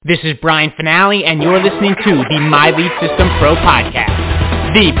This is Brian Finale, and you're listening to the My Lead System Pro podcast,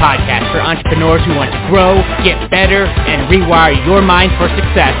 the podcast for entrepreneurs who want to grow, get better, and rewire your mind for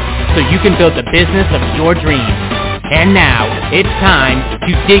success so you can build the business of your dreams. And now, it's time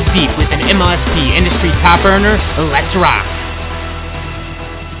to dig deep with an MLSP industry top earner. Let's rock.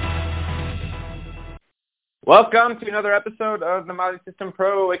 Welcome to another episode of the My Lead System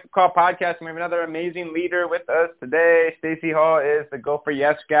Pro Wake Up Call podcast. We have another amazing leader with us today. Stacey Hall is the Go For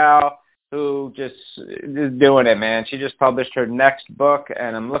Yes gal who just is doing it, man. She just published her next book,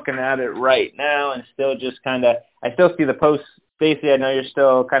 and I'm looking at it right now and still just kind of, I still see the posts. Stacey, I know you're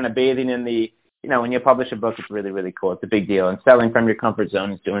still kind of bathing in the, you know, when you publish a book, it's really, really cool. It's a big deal. And selling from your comfort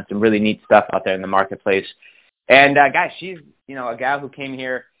zone is doing some really neat stuff out there in the marketplace. And, guys, she's, you know, a gal who came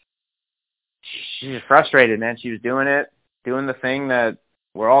here. She's frustrated, man. She was doing it, doing the thing that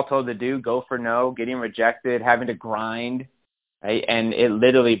we're all told to do, go for no, getting rejected, having to grind, right? And it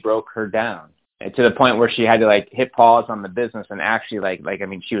literally broke her down, and to the point where she had to, like, hit pause on the business and actually, I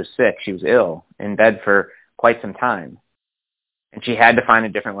mean, she was sick. She was ill in bed for quite some time. And she had to find a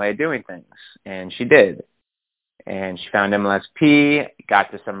different way of doing things, and she did. And she found MLSP,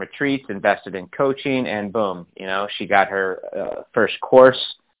 got to some retreats, invested in coaching, and boom, you know, she got her first course,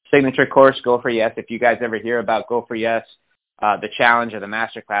 signature course, Go For Yes. If you guys ever hear about Go For Yes, the challenge or the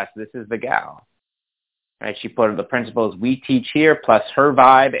masterclass, this is the gal. Right? She put the principles we teach here plus her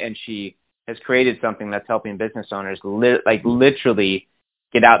vibe, and she has created something that's helping business owners literally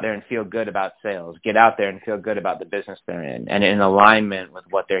get out there and feel good about sales, get out there and feel good about the business they're in, and in alignment with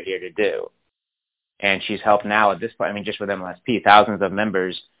what they're here to do. And she's helped now at this point, I mean, just with MLSP, thousands of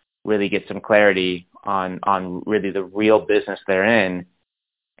members really get some clarity on really the real business they're in,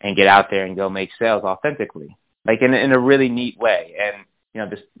 and get out there and go make sales authentically, like in a really neat way. And, you know,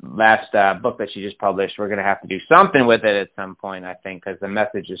 this last book that she just published, we're going to have to do something with it at some point, I think, because the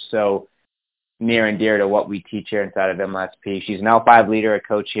message is so near and dear to what we teach here inside of MLSP. She's an L5 leader, a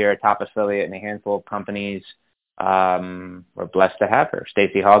coach here, a top affiliate in a handful of companies. We're blessed to have her.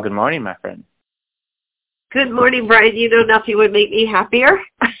 Stacey Hall, good morning, my friend. Good morning, Brian. You know, nothing would make me happier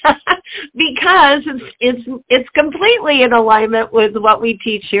because it's completely in alignment with what we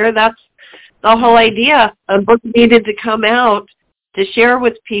teach here. That's the whole idea. A book needed to come out to share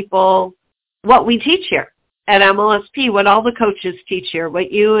with people what we teach here at MLSP, what all the coaches teach here,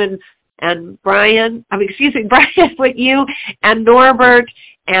 what you and Brian, what you and Norbert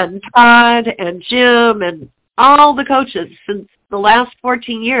and Todd and Jim and all the coaches since the last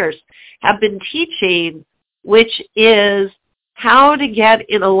 14 years have been teaching, which is how to get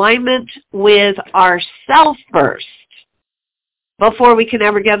in alignment with ourselves first before we can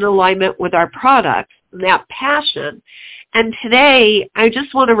ever get in alignment with our product and that passion. And today, I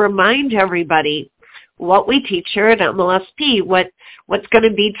just want to remind everybody what we teach here at MLSP, what's going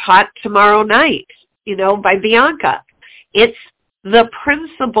to be taught tomorrow night, you know, by Bianca. It's the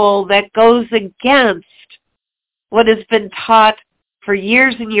principle that goes against what has been taught for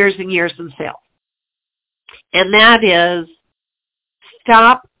years and years and years in sales. And that is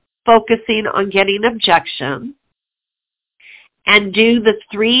stop focusing on getting objection and do the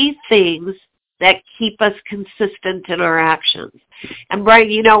three things that keep us consistent in our actions. And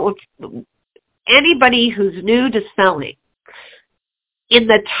Brian, you know, anybody who's new to selling, in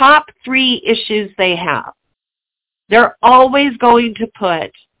the top three issues they have, they're always going to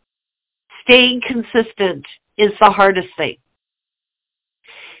put staying consistent is the hardest thing.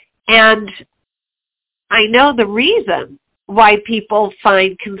 And I know the reason why people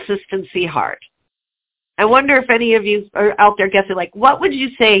find consistency hard. I wonder if any of you are out there guessing, like, what would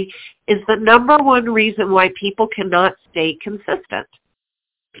you say is the number one reason why people cannot stay consistent?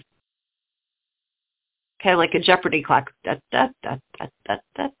 Kind of like a Jeopardy clock. Da, da, da, da, da,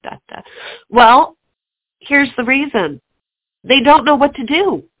 da, da, da. Well, here's the reason. They don't know what to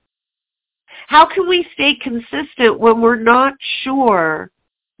do. How can we stay consistent when we're not sure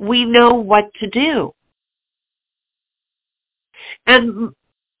we know what to do? And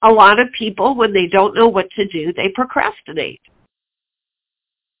a lot of people, when they don't know what to do, they procrastinate.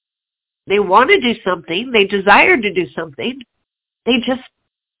 They want to do something. They desire to do something. They just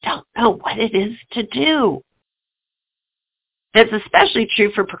don't know what it is to do. That's especially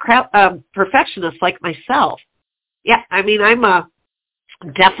true for perfectionists like myself. Yeah, I mean, I'm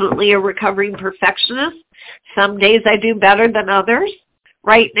definitely a recovering perfectionist. Some days I do better than others.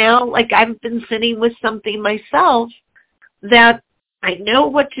 Right now, like, I've been sitting with something myself that I know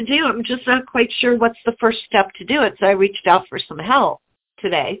what to do. I'm just not quite sure what's the first step to do it. So I reached out for some help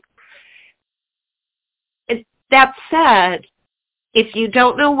today. That said, if you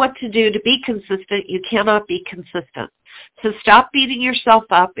don't know what to do to be consistent, you cannot be consistent. So stop beating yourself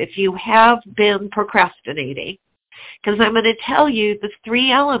up if you have been procrastinating, because I'm going to tell you the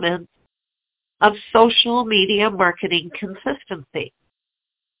 3 elements of social media marketing consistency.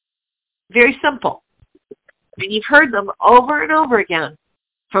 Very simple. And you've heard them over and over again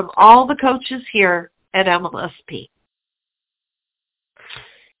from all the coaches here at MLSP.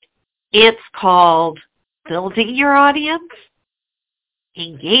 It's called building your audience,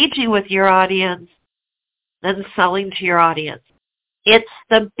 engaging with your audience, then selling to your audience. It's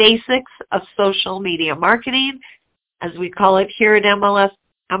the basics of social media marketing, as we call it here at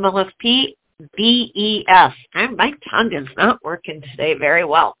MLSP, BES. My tongue is not working today very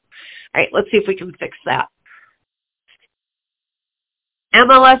well. All right, let's see if we can fix that.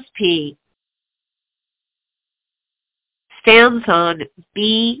 MLSP stands on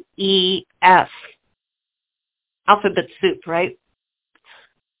BES. Alphabet soup, right?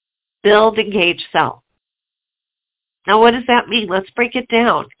 Build, engage, sell. Now, what does that mean? Let's break it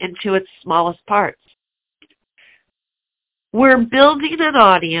down into its smallest parts. We're building an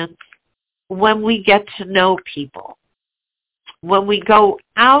audience when we get to know people. When we go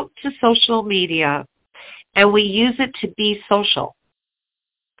out to social media and we use it to be social.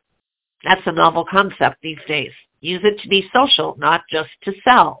 That's a novel concept these days. Use it to be social, not just to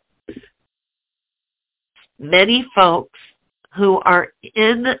sell. Many folks who are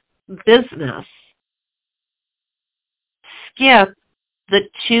in business skip the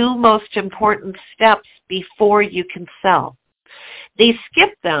 2 most important steps before you can sell. They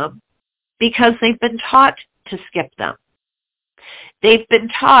skip them because they've been taught to skip them. They've been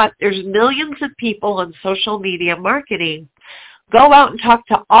taught there's millions of people on social media marketing. Go out and talk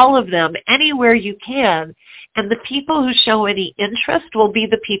to all of them anywhere you can, and the people who show any interest will be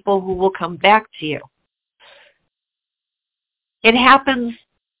the people who will come back to you. It happens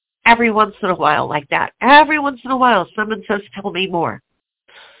every once in a while like that. Every once in a while, someone says, tell me more.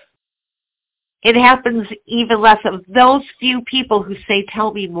 It happens even less of those few people who say,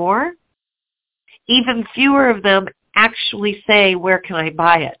 tell me more. Even fewer of them actually say, where can I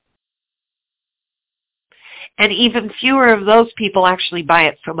buy it? And even fewer of those people actually buy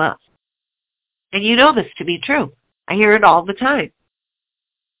it from us. And you know this to be true. I hear it all the time.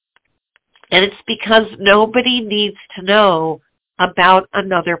 And it's because nobody needs to know about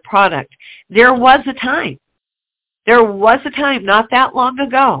another product. There was a time not that long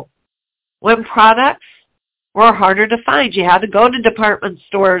ago when products were harder to find. You had to go to department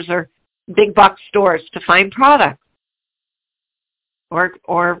stores or big box stores to find products.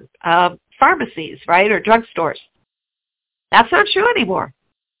 Or pharmacies, right, or drugstores. That's not true anymore.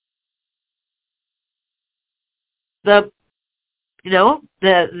 The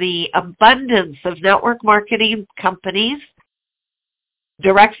abundance of network marketing companies,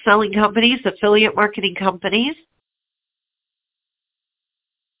 direct selling companies, affiliate marketing companies.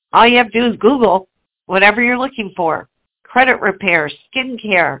 All you have to do is Google whatever you're looking for. Credit repair,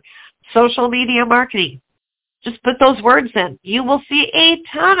 skincare, social media marketing. Just put those words in. You will see a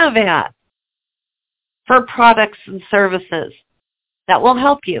ton of it for products and services that will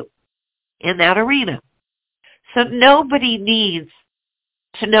help you in that arena. So nobody needs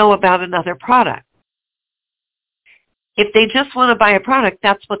to know about another product. If they just want to buy a product,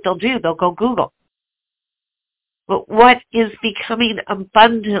 that's what they'll do. They'll go Google. But what is becoming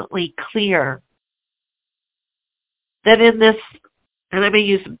abundantly clear that in this, and I'm going to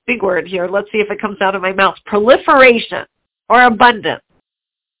use a big word here, let's see if it comes out of my mouth, proliferation or abundance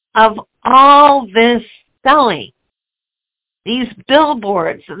of all this selling, these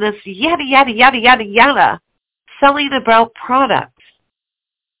billboards and this yada, yada, yada, yada, yada, selling about products.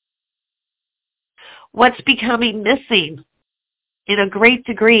 What's becoming missing in a great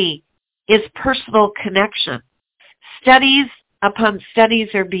degree is personal connection. Studies upon studies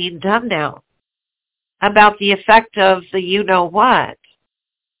are being done now about the effect of the you-know-what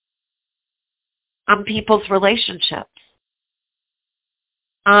on people's relationships,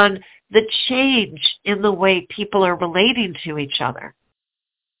 on the change in the way people are relating to each other,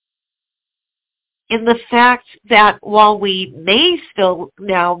 in the fact that while we may still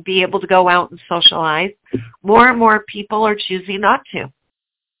now be able to go out and socialize, more and more people are choosing not to.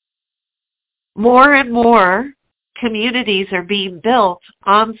 More and more communities are being built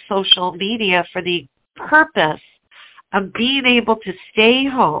on social media for the purpose of being able to stay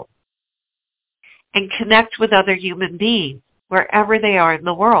home and connect with other human beings wherever they are in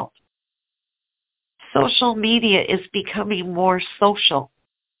the world. Social media is becoming more social.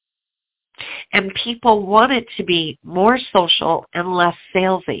 And people want it to be more social and less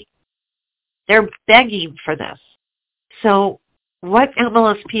salesy. They're begging for this. So what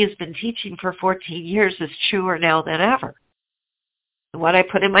MLSP has been teaching for 14 years is truer now than ever. And what I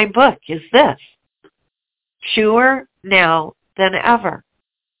put in my book is this: truer now than ever.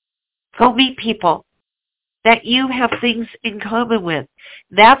 Go meet people that you have things in common with.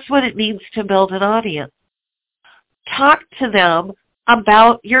 That's what it means to build an audience. Talk to them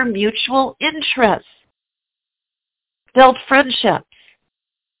about your mutual interests. Build friendships.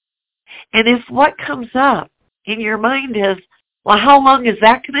 And if what comes up in your mind is, well, how long is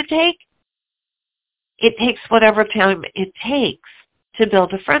that going to take? It takes whatever time it takes to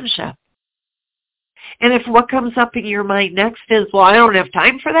build a friendship. And if what comes up in your mind next is, well, I don't have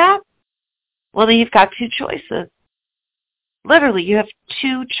time for that, well, then you've got two choices. Literally, you have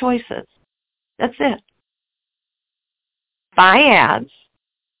two choices. That's it. Buy ads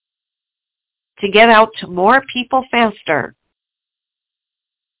to get out to more people faster,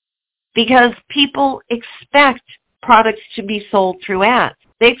 because people expect products to be sold through ads.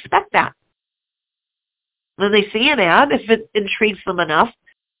 They expect that. When they see an ad, if it intrigues them enough,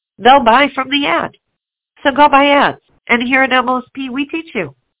 they'll buy from the ad. So go buy ads. And here at MLSP, we teach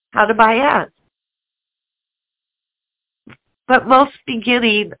you how to buy ads. But most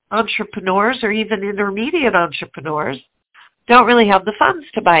beginning entrepreneurs or even intermediate entrepreneurs don't really have the funds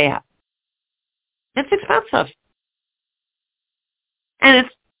to buy ads. It's expensive. And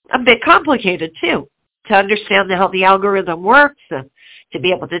it's a bit complicated, too, to understand how the algorithm works and to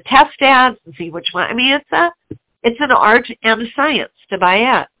be able to test ads and see which one. I mean, it's an art and a science to buy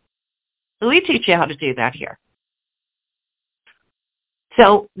ads. And we teach you how to do that here.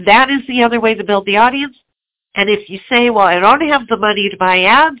 So that is the other way to build the audience. And if you say, well, I don't have the money to buy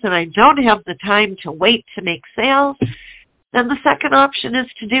ads and I don't have the time to wait to make sales, then the second option is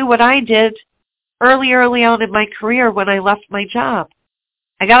to do what I did early on in my career when I left my job.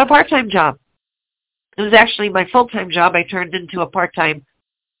 I got a part-time job. It was actually my full-time job I turned into a part-time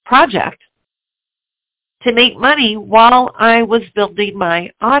project to make money while I was building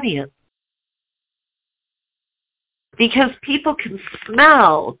my audience. Because people can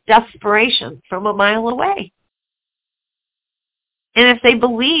smell desperation from a mile away. And if they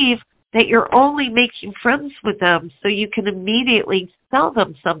believe that you're only making friends with them so you can immediately sell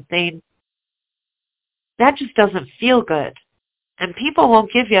them something, that just doesn't feel good. And people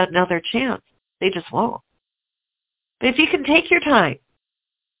won't give you another chance. They just won't. But if you can take your time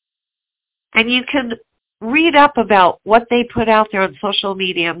and you can read up about what they put out there on social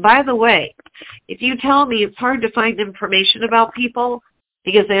media. And by the way, if you tell me it's hard to find information about people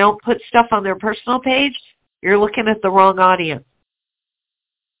because they don't put stuff on their personal page, you're looking at the wrong audience.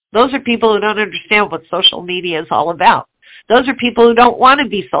 Those are people who don't understand what social media is all about. Those are people who don't want to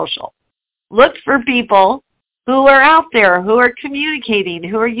be social. Look for people who are out there, who are communicating,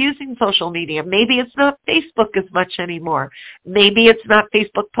 who are using social media. Maybe it's not Facebook as much anymore. Maybe it's not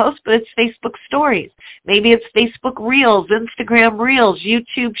Facebook posts, but it's Facebook stories. Maybe it's Facebook Reels, Instagram Reels,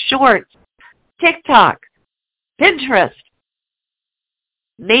 YouTube Shorts, TikTok, Pinterest.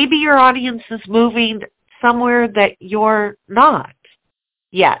 Maybe your audience is moving somewhere that you're not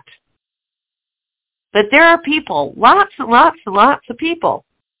yet. But there are people, lots and lots and lots of people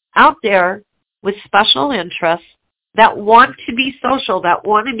out there with special interests that want to be social, that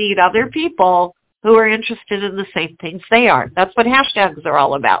want to meet other people who are interested in the same things they are. That's what hashtags are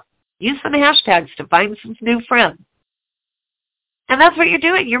all about. Use some hashtags to find some new friends. And that's what you're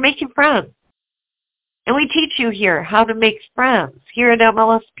doing. You're making friends. And we teach you here how to make friends here at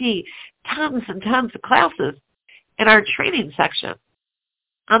MLSP. Tons and tons of classes in our training section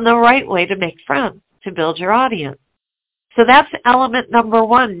on the right way to make friends, to build your audience. So that's element number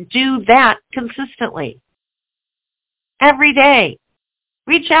one. Do that consistently. Every day.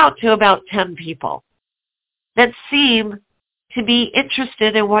 Reach out to about 10 people that seem to be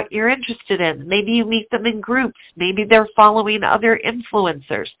interested in what you're interested in. Maybe you meet them in groups. Maybe they're following other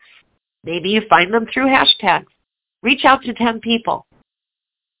influencers. Maybe you find them through hashtags. Reach out to 10 people.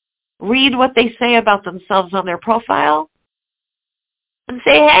 Read what they say about themselves on their profile and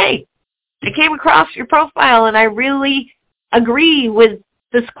say, hey, I came across your profile and I really agree with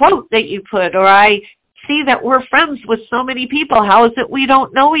this quote that you put, or I see that we're friends with so many people. How is it we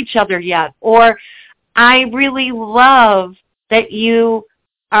don't know each other yet? Or I really love that you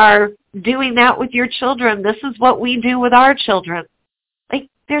are doing that with your children. This is what we do with our children. Like,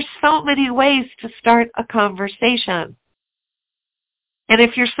 there's so many ways to start a conversation. And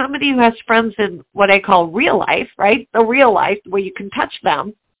if you're somebody who has friends in what I call real life, right, the real life where you can touch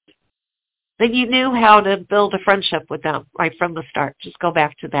them, then you knew how to build a friendship with them right from the start. Just go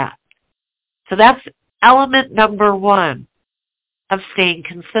back to that. So that's element number one of staying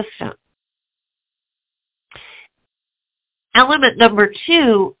consistent. Element number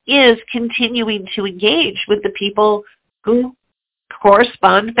 2 is continuing to engage with the people who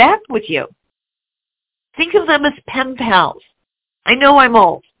correspond back with you. Think of them as pen pals. I know I'm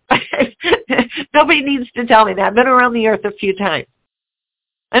old. Nobody needs to tell me that. I've been around the earth a few times.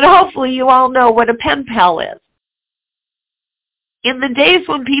 And hopefully you all know what a pen pal is. In the days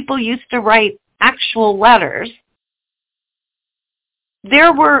when people used to write actual letters,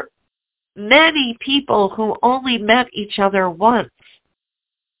 there were many people who only met each other once.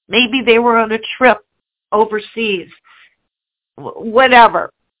 Maybe they were on a trip overseas,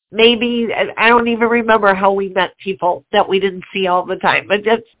 whatever. Maybe, I don't even remember how we met people that we didn't see all the time, but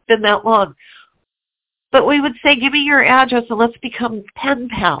it's been that long. But we would say, give me your address and let's become pen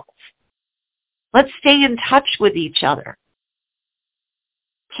pals. Let's stay in touch with each other.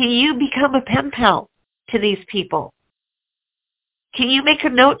 Can you become a pen pal to these people? Can you make a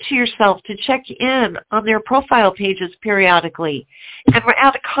note to yourself to check in on their profile pages periodically and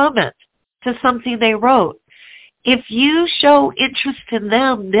add a comment to something they wrote? If you show interest in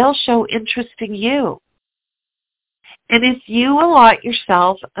them, they'll show interest in you. And if you allot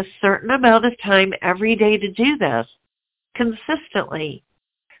yourself a certain amount of time every day to do this consistently,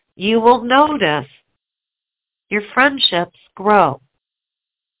 you will notice your friendships grow.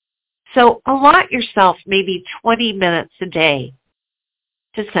 So allot yourself maybe 20 minutes a day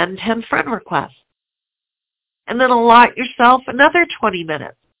to send 10 friend requests. And then allot yourself another 20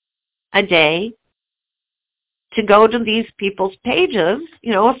 minutes a day to go to these people's pages,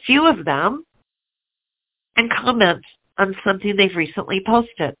 a few of them, and comment on something they've recently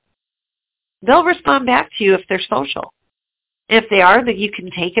posted. They'll respond back to you if they're social. If they are, then you can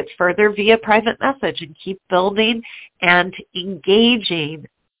take it further via private message and keep building and engaging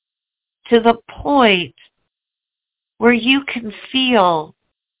to the point where you can feel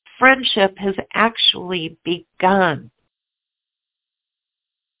friendship has actually begun.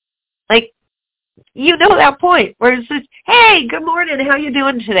 Like, that point where it's just, hey, good morning, how you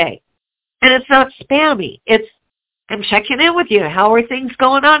doing today? And it's not spammy. It's, I'm checking in with you. How are things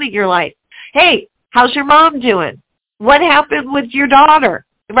going on in your life? Hey, how's your mom doing? What happened with your daughter?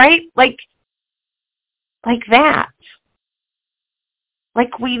 Right? Like that.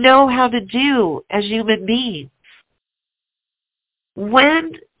 Like we know how to do as human beings.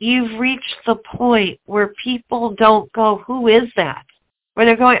 When you've reached the point where people don't go, who is that? Where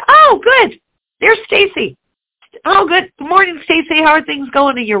they're going, oh, good. There's Stacy. Oh, good. Good morning, Stacy. How are things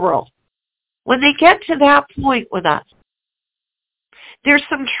going in your world? When they get to that point with us, there's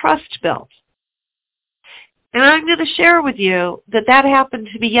some trust built. And I'm going to share with you that happened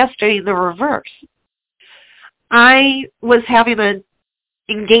to me yesterday in the reverse. I was having an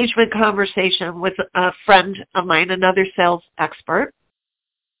engagement conversation with a friend of mine, another sales expert,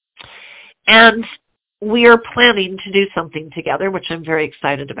 and we are planning to do something together, which I'm very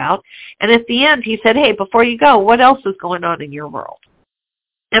excited about. And at the end, he said, hey, before you go, what else is going on in your world?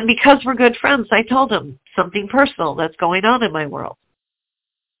 And because we're good friends, I told him something personal that's going on in my world.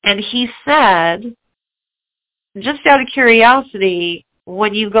 And he said, just out of curiosity,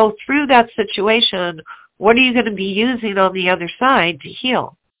 when you go through that situation, what are you going to be using on the other side to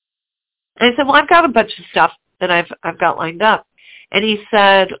heal? And I said, well, I've got a bunch of stuff that I've got lined up. And he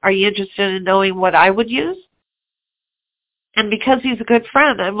said, are you interested in knowing what I would use? And because he's a good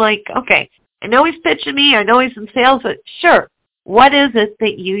friend, I'm like, okay, I know he's pitching me. I know he's in sales, but sure, what is it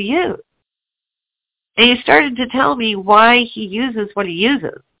that you use? And he started to tell me why he uses what he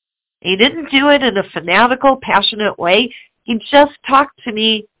uses. He didn't do it in a fanatical, passionate way. He just talked to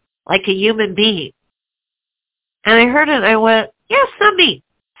me like a human being. And I heard it and I went, yeah, send me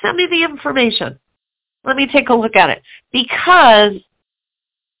the information. Let me take a look at it. Because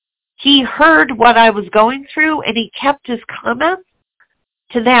he heard what I was going through and he kept his comments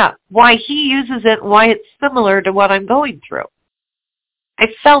to that, why he uses it, why it's similar to what I'm going through. I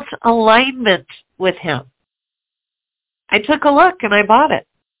felt alignment with him. I took a look and I bought it.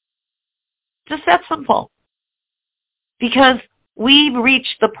 Just that simple. Because we've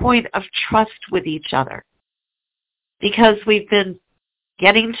reached the point of trust with each other. Because we've been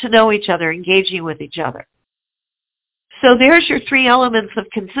getting to know each other, engaging with each other. So there's your 3 elements of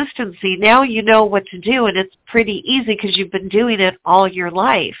consistency. Now you know what to do, and it's pretty easy because you've been doing it all your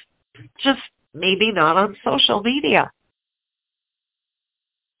life. Just maybe not on social media.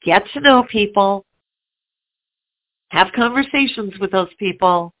 Get to know people. Have conversations with those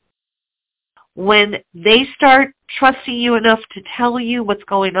people. When they start trusting you enough to tell you what's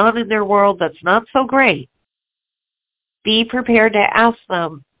going on in their world that's not so great, be prepared to ask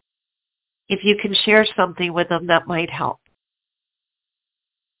them if you can share something with them that might help.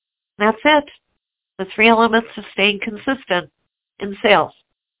 That's it. the 3 elements of staying consistent in sales.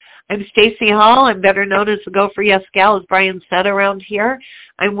 I'm Stacy Hall. I'm better known as the Go for Yes Gal, as Brian said around here.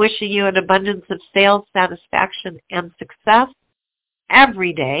 I'm wishing you an abundance of sales, satisfaction, and success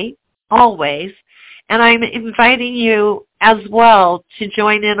every day, always. And I'm inviting you as well to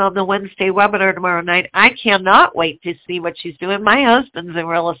join in on the Wednesday webinar tomorrow night. I cannot wait to see what she's doing. My husband's in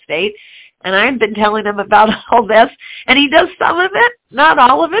real estate, and I've been telling him about all this. And he does some of it, not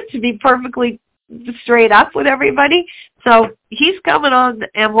all of it, to be perfectly straight up with everybody. So he's coming on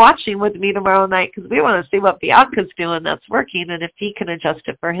and watching with me tomorrow night because we want to see what Bianca's doing that's working and if he can adjust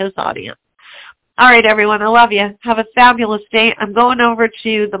it for his audience. All right, everyone, I love you. Have a fabulous day. I'm going over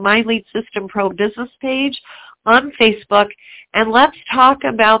to the My Lead System Pro business page on Facebook, and let's talk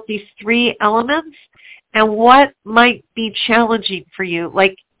about these 3 elements and what might be challenging for you.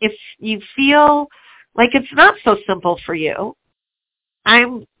 Like if you feel like it's not so simple for you,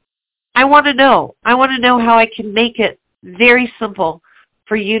 I want to know. I want to know how I can make it very simple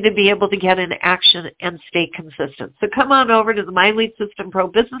for you to be able to get into action and stay consistent. So come on over to the My Lead System Pro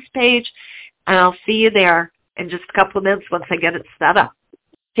business page, and I'll see you there in just a couple of minutes once I get it set up.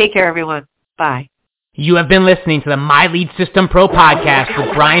 Take care, everyone. Bye. You have been listening to the My Lead System Pro podcast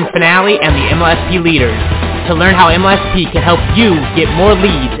with Brian Finale and the MLSP leaders. To learn how MLSP can help you get more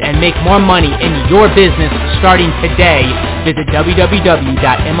leads and make more money in your business starting today, visit www.mlsp.com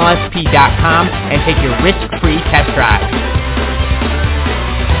and take your risk-free test drive.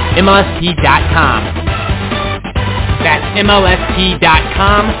 MLSP.com. That's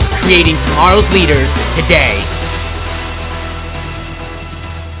MLSP.com, creating tomorrow's leaders today.